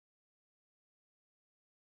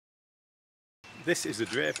This is the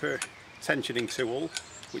Draper tensioning tool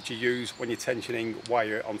which you use when you're tensioning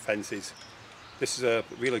wire on fences. This is a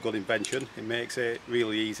really good invention. It makes it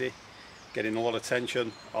really easy getting a lot of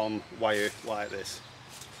tension on wire like this.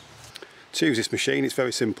 To use this machine, it's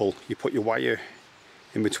very simple. You put your wire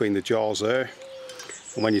in between the jaws there,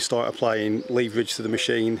 and when you start applying leverage to the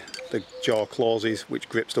machine, the jaw closes, which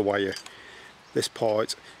grips the wire. This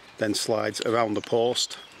part then slides around the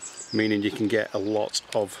post, meaning you can get a lot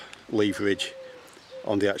of leverage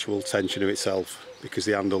on the actual tensioner itself, because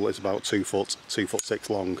the handle is about 2 foot, 2'6"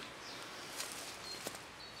 long.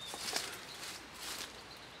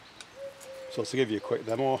 So to give you a quick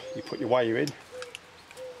demo, you put your wire in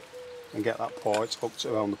and get that part hooked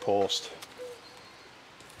around the post,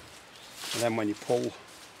 and then when you pull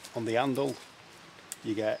on the handle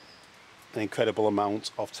you get an incredible amount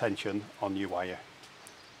of tension on your wire.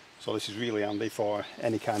 So this is really handy for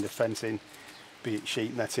any kind of fencing, be it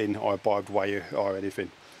sheet netting or barbed wire or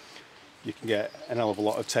anything. You can get an hell of a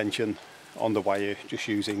lot of tension on the wire just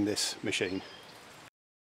using this machine.